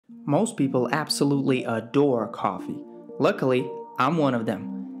Most people absolutely adore coffee. Luckily, I'm one of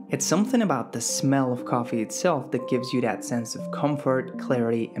them. It's something about the smell of coffee itself that gives you that sense of comfort,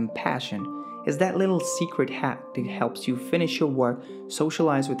 clarity, and passion. It's that little secret hack that helps you finish your work,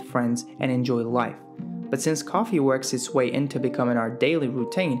 socialize with friends, and enjoy life. But since coffee works its way into becoming our daily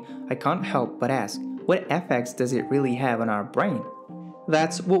routine, I can't help but ask, what effects does it really have on our brain?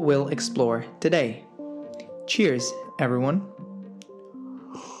 That's what we'll explore today. Cheers, everyone.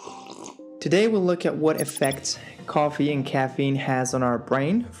 Today we'll look at what effects coffee and caffeine has on our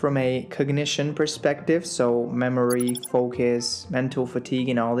brain from a cognition perspective, so memory, focus, mental fatigue,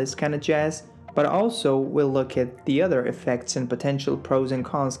 and all this kind of jazz. But also we'll look at the other effects and potential pros and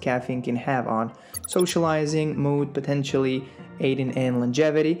cons caffeine can have on socializing, mood, potentially aiding in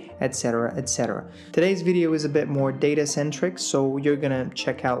longevity, etc, etc. Today's video is a bit more data centric, so you're gonna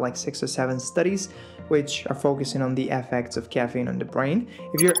check out like 6 or 7 studies which are focusing on the effects of caffeine on the brain.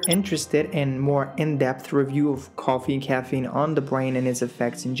 If you're interested in more in-depth review of coffee and caffeine on the brain and its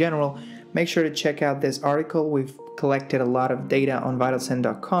effects in general, make sure to check out this article. We've collected a lot of data on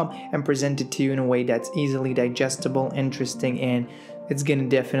vitalsen.com and presented to you in a way that's easily digestible, interesting, and it's going to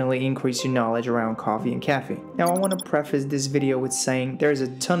definitely increase your knowledge around coffee and caffeine. Now, I want to preface this video with saying there's a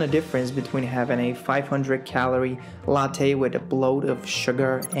ton of difference between having a 500 calorie latte with a bloat of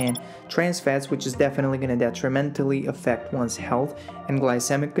sugar and trans fats, which is definitely going to detrimentally affect one's health and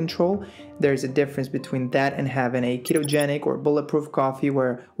glycemic control. There's a difference between that and having a ketogenic or bulletproof coffee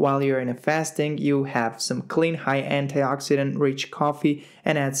where while you're in a fasting, you have some clean, high antioxidant rich coffee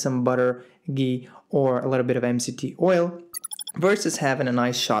and add some butter, ghee, or a little bit of MCT oil, versus having a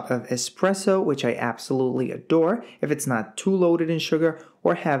nice shot of espresso, which I absolutely adore if it's not too loaded in sugar,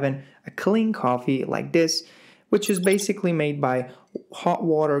 or having a clean coffee like this, which is basically made by hot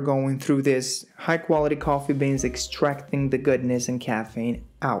water going through this high quality coffee beans, extracting the goodness and caffeine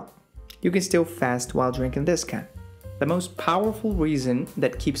out. You can still fast while drinking this kind. The most powerful reason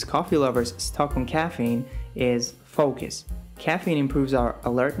that keeps coffee lovers stuck on caffeine is focus. Caffeine improves our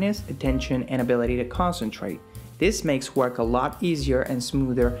alertness, attention, and ability to concentrate. This makes work a lot easier and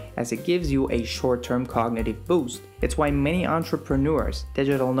smoother as it gives you a short-term cognitive boost. It's why many entrepreneurs,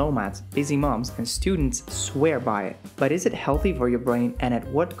 digital nomads, busy moms, and students swear by it. But is it healthy for your brain, and at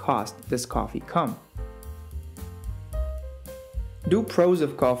what cost does coffee come? Do pros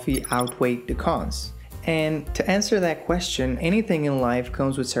of coffee outweigh the cons? And to answer that question, anything in life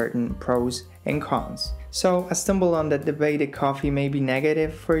comes with certain pros and cons. So I stumbled on the debate that coffee may be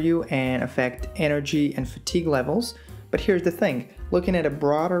negative for you and affect energy and fatigue levels. But here's the thing, looking at a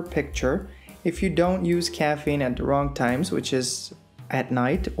broader picture, if you don't use caffeine at the wrong times, which is at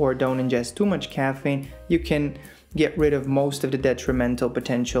night, or don't ingest too much caffeine, you can get rid of most of the detrimental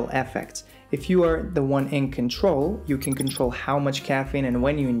potential effects. If you are the one in control, you can control how much caffeine and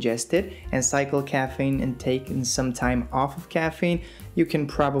when you ingest it, and cycle caffeine and take some time off of caffeine, you can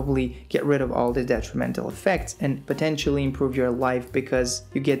probably get rid of all the detrimental effects and potentially improve your life because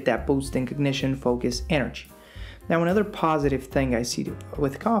you get that boost in cognition, focus, energy. Now, another positive thing I see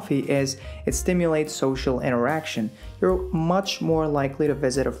with coffee is it stimulates social interaction. You're much more likely to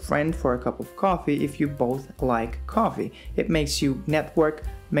visit a friend for a cup of coffee if you both like coffee. It makes you network,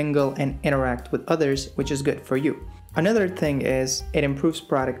 mingle, and interact with others, which is good for you. Another thing is it improves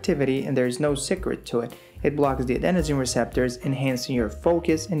productivity, and there's no secret to it. It blocks the adenosine receptors, enhancing your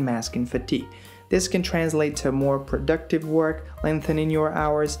focus and masking fatigue. This can translate to more productive work, lengthening your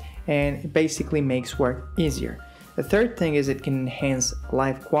hours, and it basically makes work easier. The third thing is it can enhance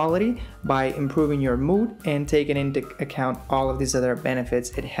life quality by improving your mood and taking into account all of these other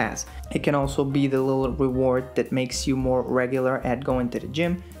benefits it has. It can also be the little reward that makes you more regular at going to the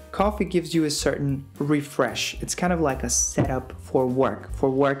gym. Coffee gives you a certain refresh. It's kind of like a setup for work, for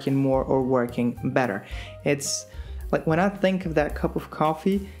working more or working better. It's like when I think of that cup of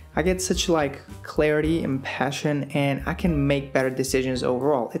coffee, I get such like clarity and passion, and I can make better decisions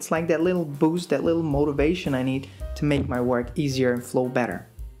overall. It's like that little boost, that little motivation I need to make my work easier and flow better.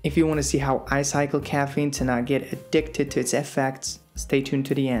 If you want to see how I cycle caffeine to not get addicted to its effects, stay tuned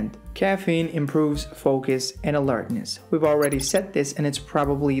to the end. Caffeine improves focus and alertness. We've already said this, and it's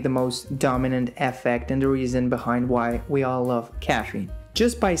probably the most dominant effect and the reason behind why we all love caffeine.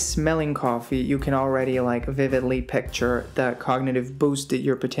 Just by smelling coffee, you can already like vividly picture the cognitive boost that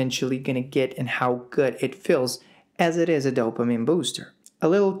you're potentially gonna get and how good it feels, as it is a dopamine booster. A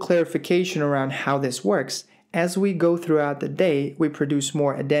little clarification around how this works. As we go throughout the day, we produce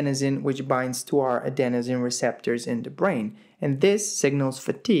more adenosine, which binds to our adenosine receptors in the brain, and this signals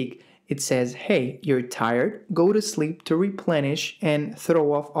fatigue. It says, hey, you're tired, go to sleep to replenish and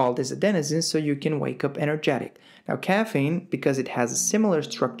throw off all this adenosine so you can wake up energetic. Now caffeine, because it has a similar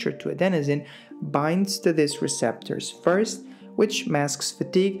structure to adenosine, binds to these receptors first, which masks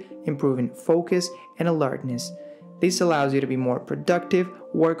fatigue, improving focus and alertness. This allows you to be more productive,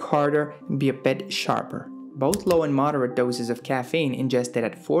 work harder, and be a bit sharper. Both low and moderate doses of caffeine ingested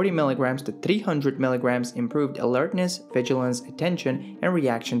at 40 mg to 300 mg improved alertness, vigilance, attention, and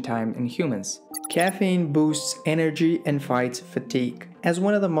reaction time in humans. Caffeine boosts energy and fights fatigue. As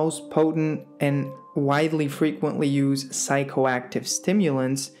one of the most potent and widely frequently used psychoactive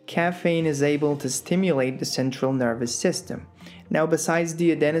stimulants, caffeine is able to stimulate the central nervous system. Now, besides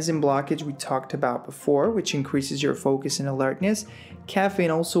the adenosine blockage we talked about before, which increases your focus and alertness, caffeine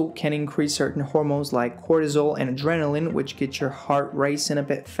also can increase certain hormones like cortisol and adrenaline, which get your heart racing a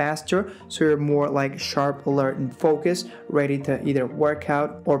bit faster, so you're more like sharp, alert, and focused, ready to either work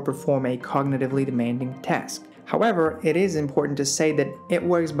out or perform a cognitively demanding task. However, it is important to say that it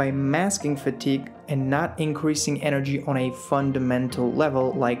works by masking fatigue and not increasing energy on a fundamental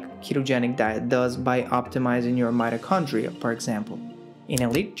level like ketogenic diet does by optimizing your mitochondria, for example. In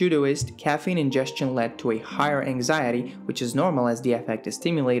elite judoists, caffeine ingestion led to a higher anxiety, which is normal as the effect is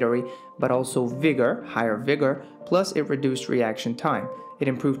stimulatory, but also vigor, higher vigor, plus it reduced reaction time. It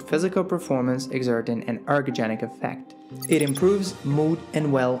improved physical performance, exerting an ergogenic effect. It improves mood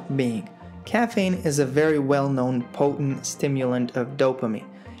and well-being. Caffeine is a very well-known potent stimulant of dopamine.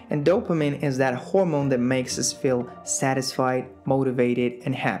 And dopamine is that hormone that makes us feel satisfied, motivated,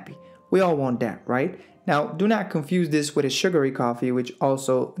 and happy. We all want that, right? Now, do not confuse this with a sugary coffee, which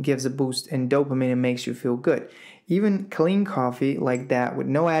also gives a boost in dopamine and makes you feel good. Even clean coffee like that with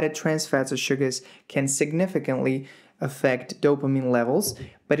no added trans fats or sugars can significantly affect dopamine levels,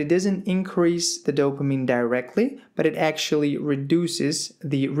 but it doesn't increase the dopamine directly, but it actually reduces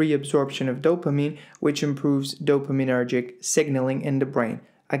the reabsorption of dopamine, which improves dopaminergic signaling in the brain,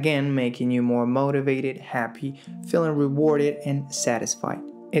 again making you more motivated, happy, feeling rewarded, and satisfied.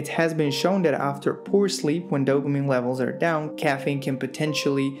 It has been shown that after poor sleep, when dopamine levels are down, caffeine can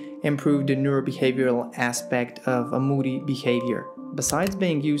potentially improve the neurobehavioral aspect of a moody behavior. Besides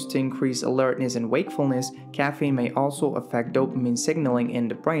being used to increase alertness and wakefulness, caffeine may also affect dopamine signaling in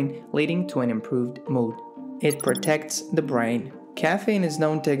the brain, leading to an improved mood. It protects the brain. Caffeine is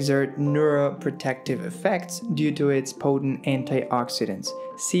known to exert neuroprotective effects due to its potent antioxidants.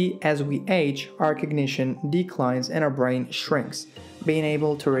 See, as we age, our cognition declines and our brain shrinks. Being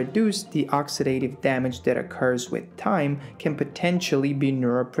able to reduce the oxidative damage that occurs with time can potentially be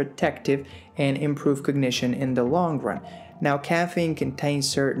neuroprotective and improve cognition in the long run. Now, caffeine contains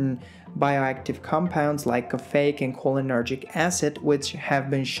certain bioactive compounds like caffeic and cholinergic acid, which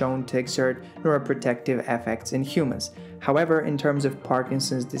have been shown to exert neuroprotective effects in humans. However, in terms of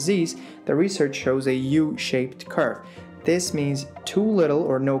Parkinson's disease, the research shows a U-shaped curve. This means too little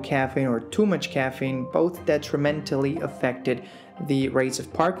or no caffeine or too much caffeine both detrimentally affected the rates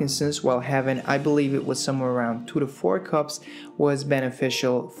of Parkinson's, while having, I believe it was somewhere around 2 to 4 cups, was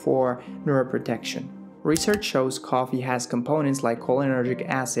beneficial for neuroprotection. Research shows coffee has components like cholinergic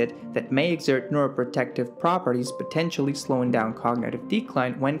acid that may exert neuroprotective properties, potentially slowing down cognitive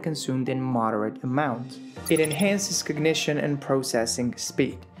decline when consumed in moderate amounts. It enhances cognition and processing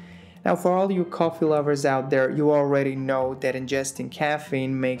speed. Now, for all you coffee lovers out there, you already know that ingesting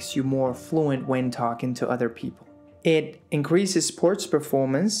caffeine makes you more fluent when talking to other people. It increases sports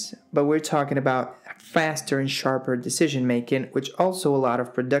performance, but we're talking about faster and sharper decision making, which also a lot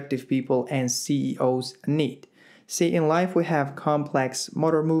of productive people and CEOs need. See, in life we have complex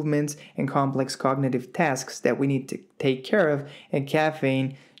motor movements and complex cognitive tasks that we need to take care of, and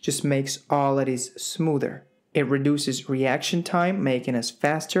caffeine just makes all of this smoother. It reduces reaction time, making us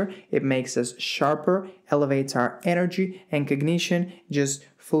faster. It makes us sharper, elevates our energy and cognition, just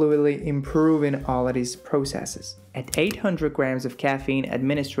fluidly improving all of these processes. At 800 grams of caffeine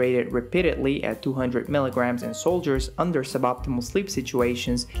administered repeatedly at 200 milligrams in soldiers under suboptimal sleep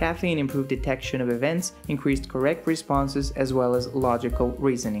situations, caffeine improved detection of events, increased correct responses, as well as logical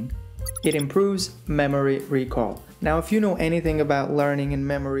reasoning. It improves memory recall. Now, if you know anything about learning and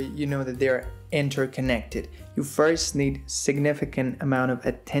memory, you know that they're interconnected. You first need significant amount of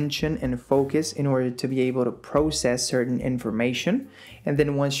attention and focus in order to be able to process certain information. And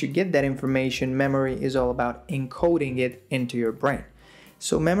then once you get that information, memory is all about encoding it into your brain.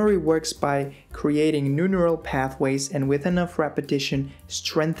 So memory works by creating new neural pathways and with enough repetition,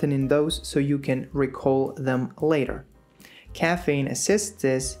 strengthening those so you can recall them later. Caffeine assists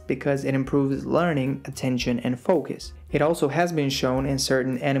this because it improves learning, attention, and focus. It also has been shown in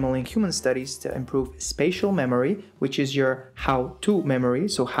certain animal and human studies to improve spatial memory, which is your how-to memory,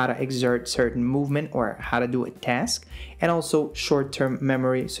 so how to exert certain movement or how to do a task, and also short-term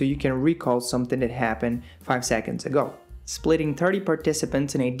memory, so you can recall something that happened 5 seconds ago. Splitting 30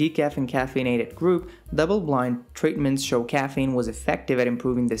 participants in a decaf and caffeinated group, double-blind treatments show caffeine was effective at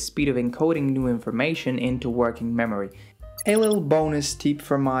improving the speed of encoding new information into working memory. A little bonus tip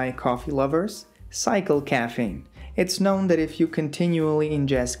for my coffee lovers: cycle caffeine. It's known that if you continually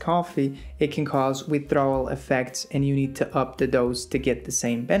ingest coffee, it can cause withdrawal effects and you need to up the dose to get the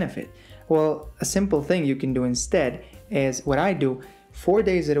same benefit. Well, a simple thing you can do instead is what I do. 4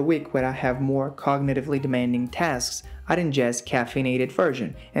 days of the week when I have more cognitively demanding tasks, I'd ingest caffeinated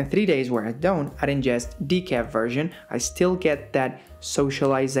version, and 3 days where I don't, I'd ingest decaf version. I still get that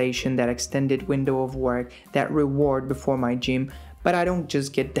socialization, that extended window of work, that reward before my gym, but I don't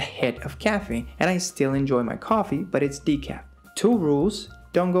just get the hit of caffeine, and I still enjoy my coffee, but it's decaf. 2 rules: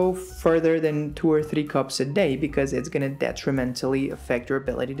 don't go further than 2 or 3 cups a day because it's gonna detrimentally affect your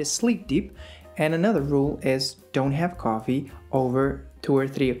ability to sleep deep. And another rule is don't have coffee over 2 or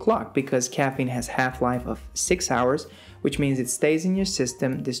 3 o'clock because caffeine has half-life of 6 hours, which means it stays in your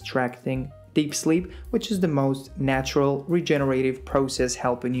system, distracting deep sleep, which is the most natural regenerative process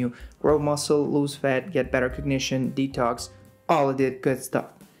helping you grow muscle, lose fat, get better cognition, detox, all of that good stuff.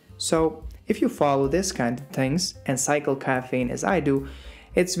 So if you follow this kind of things and cycle caffeine as I do,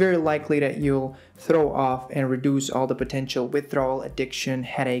 it's very likely that you'll throw off and reduce all the potential withdrawal, addiction,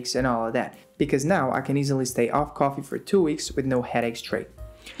 headaches, and all of that. Because now I can easily stay off coffee for 2 weeks with no headache straight.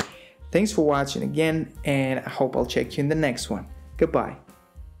 Thanks for watching again, and I hope I'll check you in the next one. Goodbye.